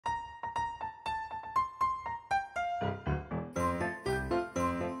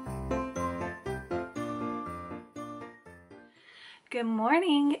Good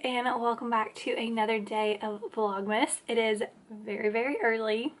morning and welcome back to another day of Vlogmas. It is very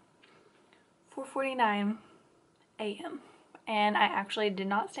early, 4:49 a.m. and I actually did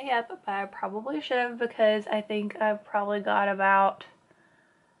not stay up, but I probably should have because I think I've probably got about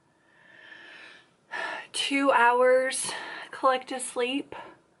 2 hours collective sleep.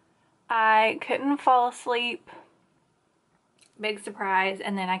 I couldn't fall asleep. Big surprise,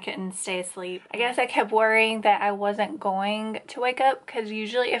 and then I couldn't stay asleep. I guess I kept worrying that I wasn't going to wake up because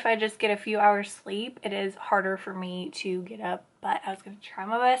usually if I just get a few hours sleep, it is harder for me to get up, but I was going to try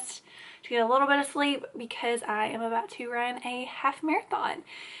my best to get a little bit of sleep because I am about to run a half marathon.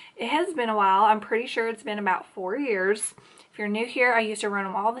 It has been a while. I'm pretty sure it's been about 4 years. If you're new here, I used to run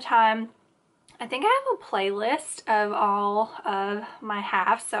them all the time. I think I have a playlist of all of my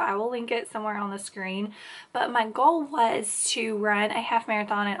halves, so I will link it somewhere on the screen. But my goal was to run a half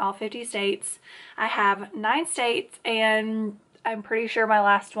marathon in all 50 states. I have 9 states, and I'm pretty sure my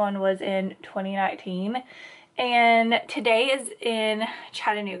last one was in 2019. And today is in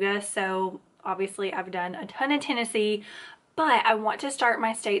Chattanooga, so obviously I've done a ton of Tennessee, but I want to start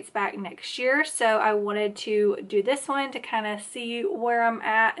my states back next year. So I wanted to do this one to kind of see where I'm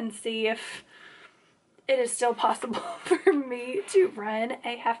at and see if it is still possible for me to run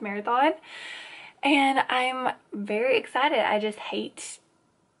a half marathon, and I'm very excited. I just hate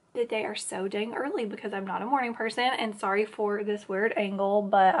that they are so dang early because I'm not a morning person, and sorry for this weird angle,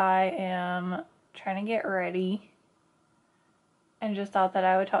 but I am trying to get ready and just thought that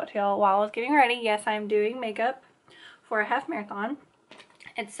I would talk to y'all while I was getting ready. Yes, I'm doing makeup for a half marathon.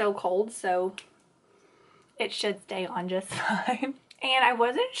 It's so cold, so it should stay on just fine. And I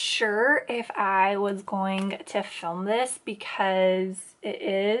wasn't sure if I was going to film this because it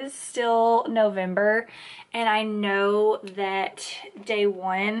is still November, and I know that day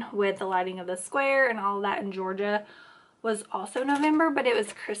one with the lighting of the square and all of that in Georgia was also November, but it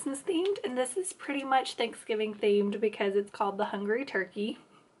was Christmas themed, and this is pretty much Thanksgiving themed because it's called the Hungry Turkey.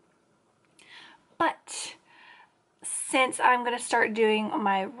 But since I'm going to start doing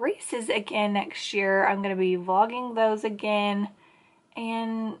my races again next year, I'm going to be vlogging those again.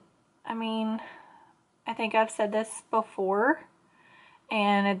 And I mean, I think I've said this before,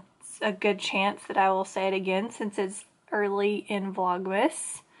 and it's a good chance that I will say it again since it's early in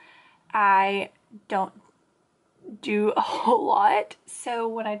Vlogmas. I don't do a whole lot, so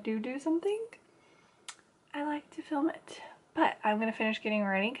when I do something, I like to film it. But I'm going to finish getting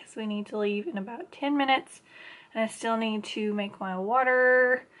ready because we need to leave in about 10 minutes, and I still need to make my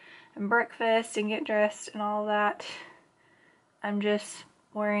water and breakfast and get dressed and all that. I'm just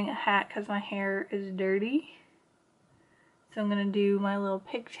wearing a hat because my hair is dirty. So I'm going to do my little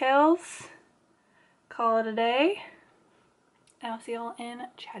pigtails, call it a day, and I'll see y'all in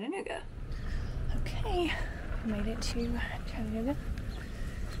Chattanooga. Okay, made it to Chattanooga.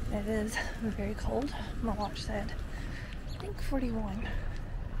 It is very cold. My watch said, I think 41.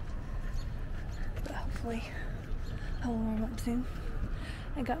 But hopefully I'll warm up soon.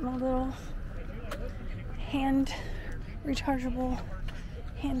 I got my little rechargeable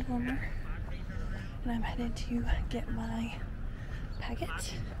hand warmer, and I'm headed to get my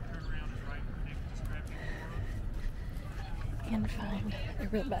packet and find a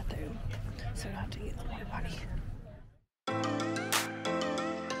real bathroom so I don't have to use the water potty.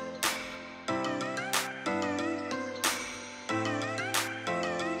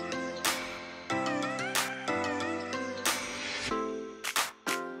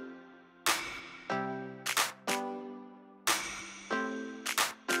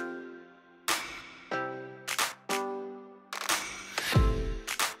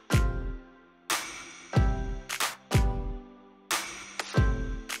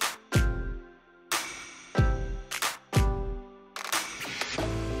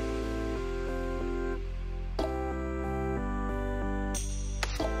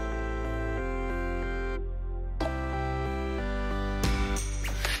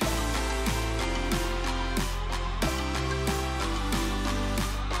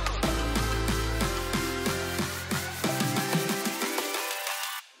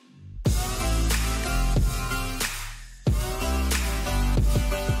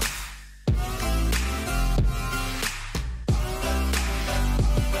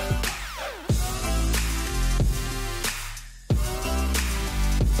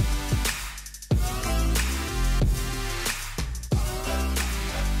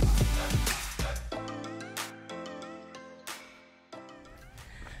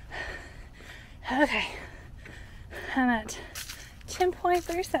 Okay, I'm at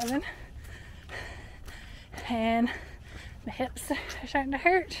 10.37 and my hips are starting to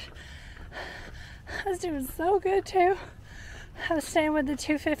hurt. I was doing so good too. I was staying with the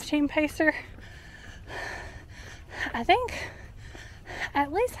 2:15 pacer. I think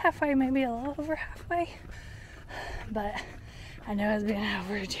at least halfway, maybe a little over halfway. But I know I was being an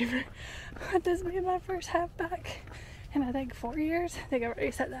overachiever with this being my first half back in I think 4 years. I think I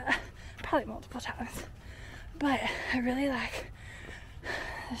already said that probably multiple times. But I really like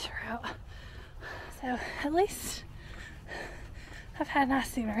this route. So at least I've had nice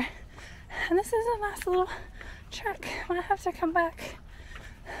scenery. And this is a nice little track. I might have to come back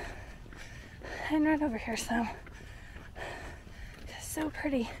and run over here some. It's so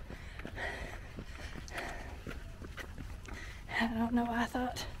pretty. I don't know why I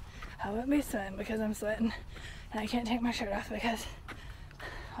thought I wouldn't be sweating, because I'm sweating and I can't take my shirt off because,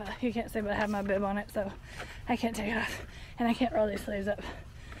 well, you can't see but I have my bib on it, so I can't take it off and I can't roll these sleeves up,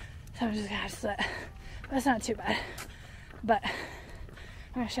 so I'm just gonna have to sweat. But it's not too bad. But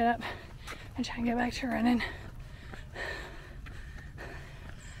I'm gonna shut up and try and get back to running.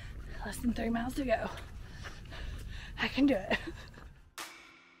 Less than 3 miles to go. I can do it.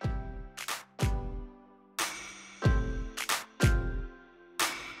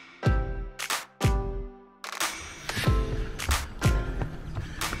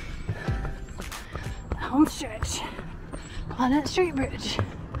 Home stretch on that street bridge.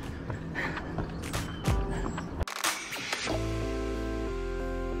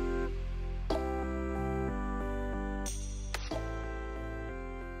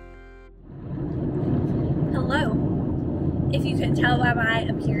 Hello. If you couldn't tell by my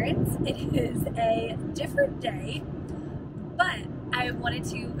appearance, it is a different day, but I wanted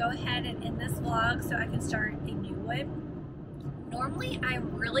to go ahead and end this vlog so I can start a new one. Normally,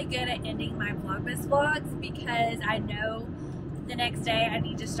 I'm really good at ending my Vlogmas vlogs because I know the next day I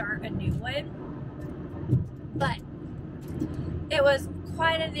need to start a new one. But it was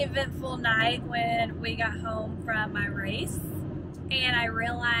quite an eventful night when we got home from my race, and I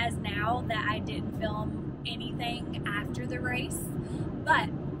realize now that I didn't film anything after the race, but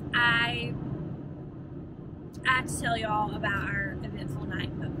I have to tell y'all about our eventful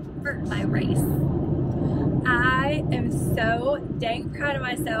night for my race. I am so dang proud of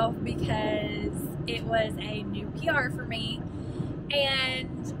myself because it was a new PR for me,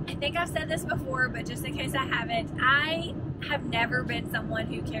 and I think I've said this before, but just in case I haven't, I have never been someone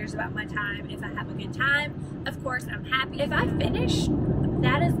who cares about my time. If I have a good time, of course I'm happy. If I finish,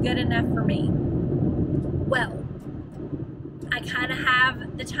 that is good enough for me. Well, I kind of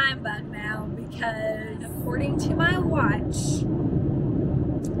have the time bug now because according to my watch,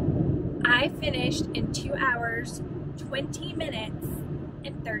 I finished in 2 hours, 20 minutes,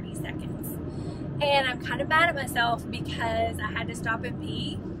 and 30 seconds. And I'm kind of mad at myself because I had to stop and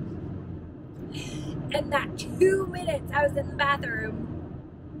pee. And that 2 minutes I was in the bathroom,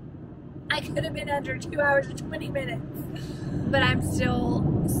 I could have been under 2 hours and 20 minutes. But I'm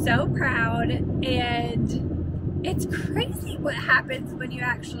still so proud, and it's crazy what happens when you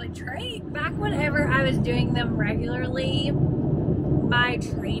actually train. Back whenever I was doing them regularly, my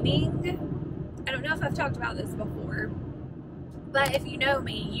training, I don't know if I've talked about this before, but if you know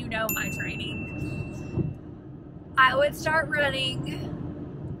me, you know my training. I would start running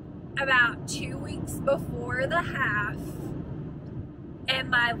about 2 weeks before the half, and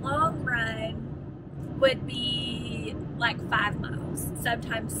my long run would be like 5 miles,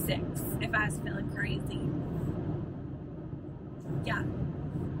 sometimes 6 if I was feeling crazy. Yeah.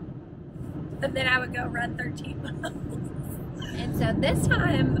 And then I would go run 13 miles. And so this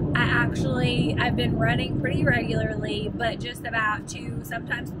time, I've been running pretty regularly, but just about 2,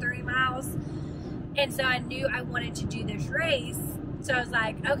 sometimes 3 miles. And so I knew I wanted to do this race. So I was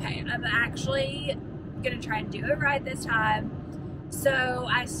like, okay, I'm actually gonna try and do it right this time. So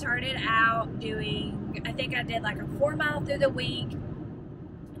I started out doing, I think I did like a 4 mile through the week.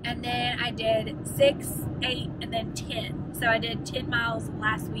 And then I did 6, 8, and then 10. So I did 10 miles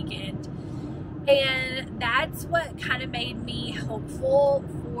last weekend. And that's what kind of made me hopeful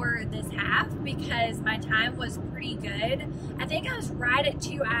for this half, because my time was pretty good. I think I was right at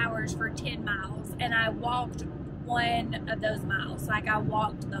 2 hours for 10 miles, and I walked one of those miles. Like, I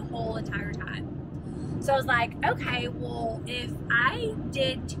walked the whole entire time. So I was like, okay, well, if I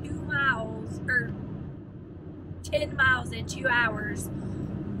did 2 miles or 10 miles in 2 hours,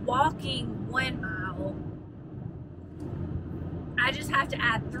 walking 1 mile, I just have to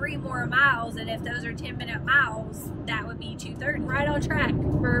add 3 more miles, and if those are 10-minute miles, that would be 2:30. Right on track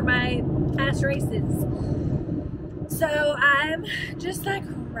for my past races. So I'm just like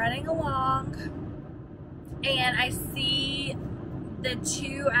running along, and I see the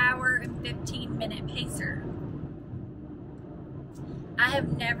 2 hour and 15-minute pacer. I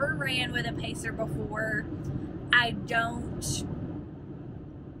have never ran with a pacer before, I don't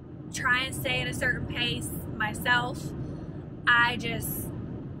try and stay at a certain pace myself. I just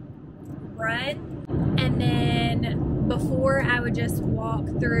run, and then before I would just walk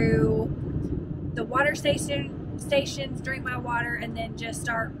through the water stations, drink my water, and then just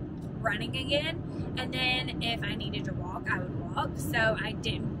start running again. And then if I needed to walk, I would walk. So I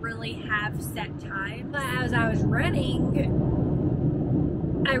didn't really have set time. But as I was running,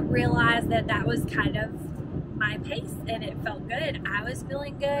 I realized that that was kind of my pace, and it felt good. I was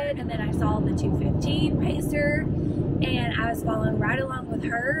feeling good. And then I saw the 2:15 pacer, and I was following right along with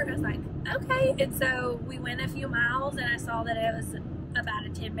her. I was like, okay. And so we went a few miles, and I saw that it was about a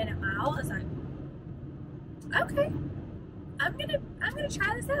 10-minute mile. I was like, okay, I'm gonna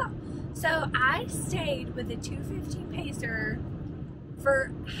try this out. So I stayed with the 2:15 pacer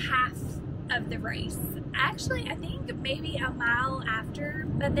for half of the race. Actually, I think maybe a mile after,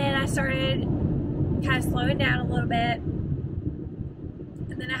 but then I started kind of slowing down a little bit,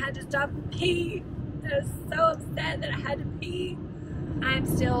 and then I had to stop and pee. I was so upset that I had to pee. I'm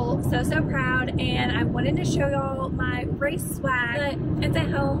still so proud, and I wanted to show y'all my race swag, but it's at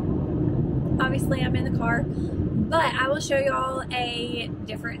home. Obviously, I'm in the car, but I will show y'all a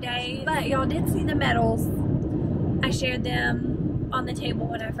different day. But y'all did see the medals. I shared them on the table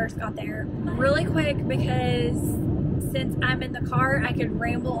when I first got there. Really quick, because since I'm in the car, I could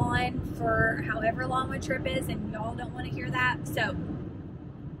ramble on for however long my trip is, and y'all don't want to hear that. So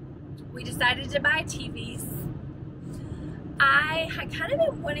we decided to buy TVs. I had kind of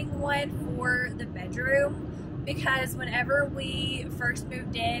been wanting one for the bedroom, because whenever we first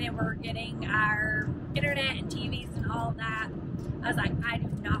moved in and we were getting our internet and TVs and all of that, I was like, I do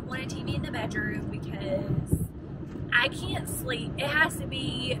not want a TV in the bedroom because I can't sleep. It has to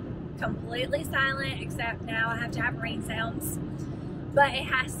be completely silent, except now I have to have rain sounds. But it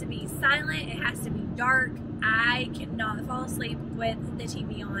has to be silent, it has to be dark. I cannot fall asleep with the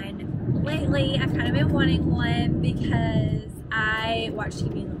TV on. Lately, I've kind of been wanting one because I watch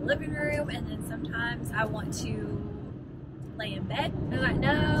TV in the living room, and then sometimes I want to lay in bed. I was like,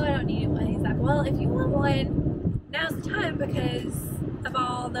 no, I don't need one. He's like, well, if you want one, now's the time because of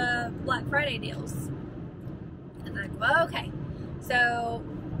all the Black Friday deals. I'm like, well, okay. So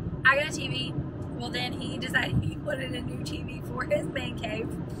I got a TV. Well, then he decided he wanted a new TV for his man cave.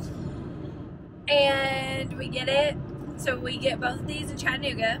 And we get it. So we get both of these in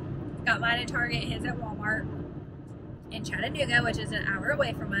Chattanooga. Got mine at Target, his at Walmart in Chattanooga, which is an hour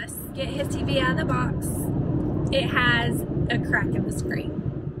away from us. Get his TV out of the box. It has a crack in the screen.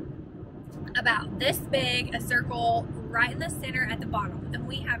 About this big, a circle right in the center at the bottom. And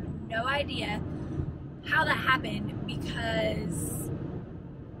we have no idea how that happened because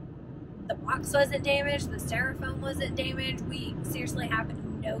the box wasn't damaged, the styrofoam wasn't damaged. We seriously have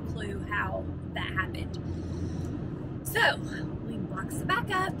no clue how that happened. So we box it back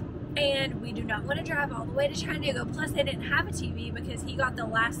up, and we do not want to drive all the way to Chattanooga. Plus, they didn't have a TV because he got the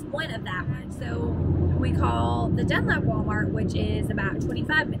last one of that one. So we call the Dunlap Walmart, which is about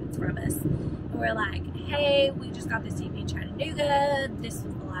 25 minutes from us. And we're like, hey, we just got this TV in Chattanooga. This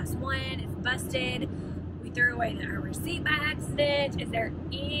was the last one. It's busted. We threw away our receipt by accident. Is there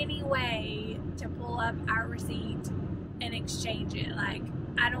any way to pull up our receipt and exchange it? Like,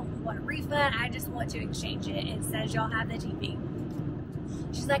 I don't want a refund. I just want to exchange it. It says y'all have the TV.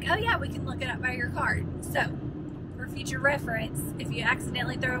 She's like, oh yeah, we can look it up by your card. So, for future reference, if you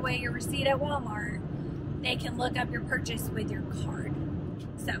accidentally throw away your receipt at Walmart, they can look up your purchase with your card.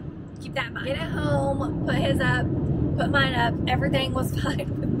 So, keep that in mind. Get it home, put his up, put mine up. Everything was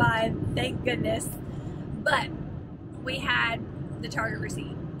fine with mine, thank goodness. But we had the Target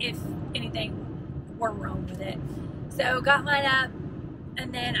receipt if anything were wrong with it. So, got mine up.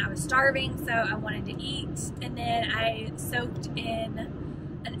 And then I was starving, so I wanted to eat. And then I soaked in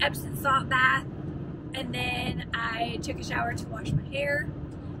an Epsom salt bath. And then I took a shower to wash my hair.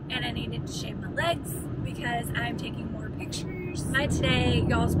 And I needed to shave my legs because I'm taking more pictures. My today,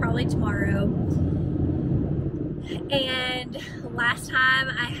 y'all's probably tomorrow. And last time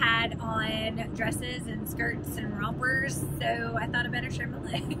I had on dresses and skirts and rompers, so I thought I better shave my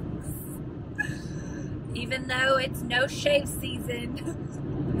legs. Even though it's no shave season.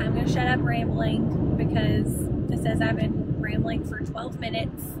 I'm going to shut up rambling because it says I've been rambling for 12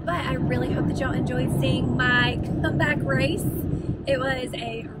 minutes. But I really hope that y'all enjoyed seeing my comeback race. It was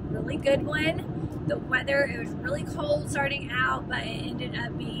a really good one. The weather, it was really cold starting out, but it ended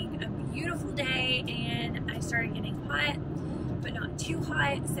up being a beautiful day, and I started getting hot, but not too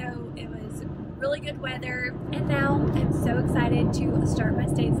hot, so it was really good weather. And now I'm so excited to start my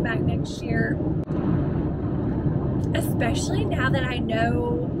states back next year. Especially now that I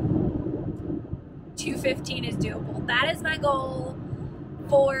know 2:15 is doable. That is my goal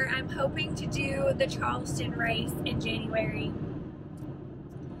for, I'm hoping to do the Charleston race in January.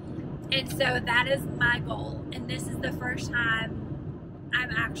 And so that is my goal. And this is the first time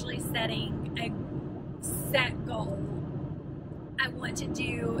I'm actually setting a set goal. I want to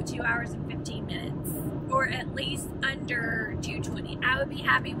do 2 hours and 15 minutes, or at least under 2:20. I would be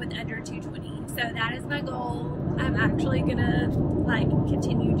happy with under 2:20. So that is my goal. I'm actually gonna like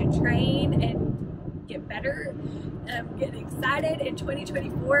continue to train and get better. I'm getting excited, and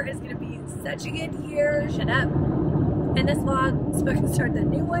 2024 is gonna be such a good year. Shut up. And this vlog is supposed to start the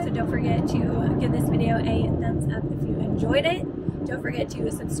new one. So don't forget to give this video a thumbs up if you enjoyed it. Don't forget to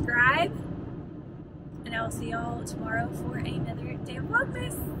subscribe. And I will see y'all tomorrow for another day of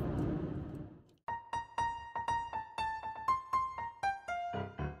Vlogmas.